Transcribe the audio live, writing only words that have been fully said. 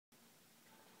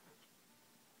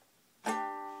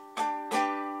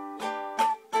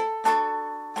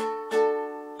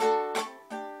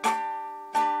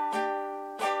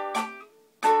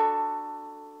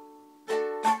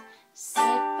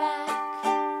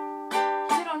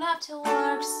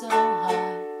so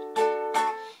hard.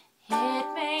 It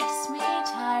makes me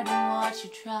tired to watch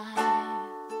you try.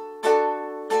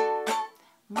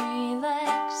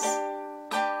 Relax,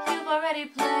 you've already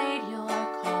played your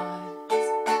cards,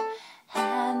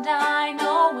 and I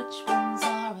know which ones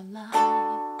are a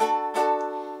lie.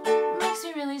 It makes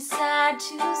me really sad to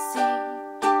see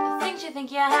the things you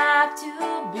think you have to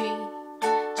be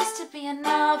just to be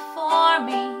enough for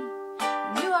me.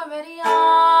 You already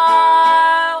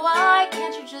are. Why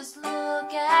can't you just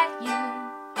look at you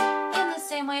in the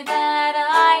same way that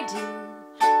I do?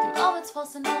 Through all that's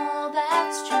false and all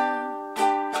that's true,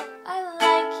 I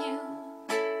like you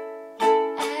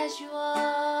as you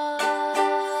are.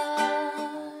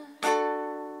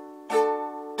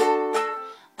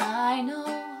 I know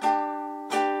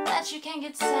that you can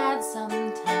get sad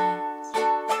sometimes.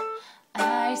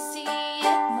 I see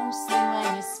it mostly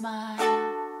when you smile.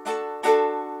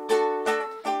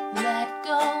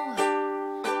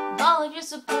 All of your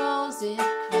supposed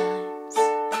crimes,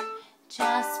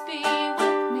 just be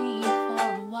with me for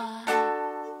a while.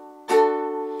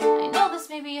 I know this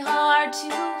may be hard to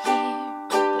hear,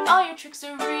 but all your tricks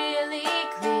are really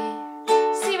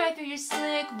clear. See right through your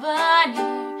slick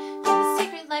veneer to the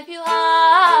secret life you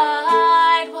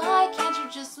hide. Why can't you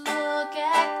just look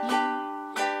at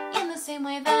you in the same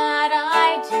way that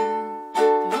I do?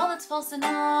 Through all that's false and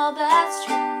all that's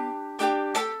true,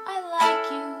 I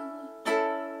like you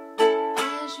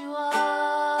as you are.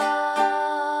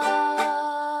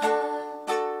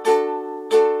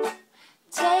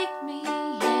 Take me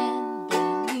in,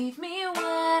 believe me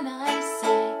when I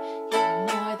say you're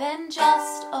more than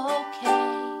just okay.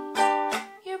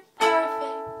 You're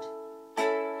perfect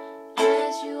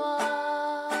as you are.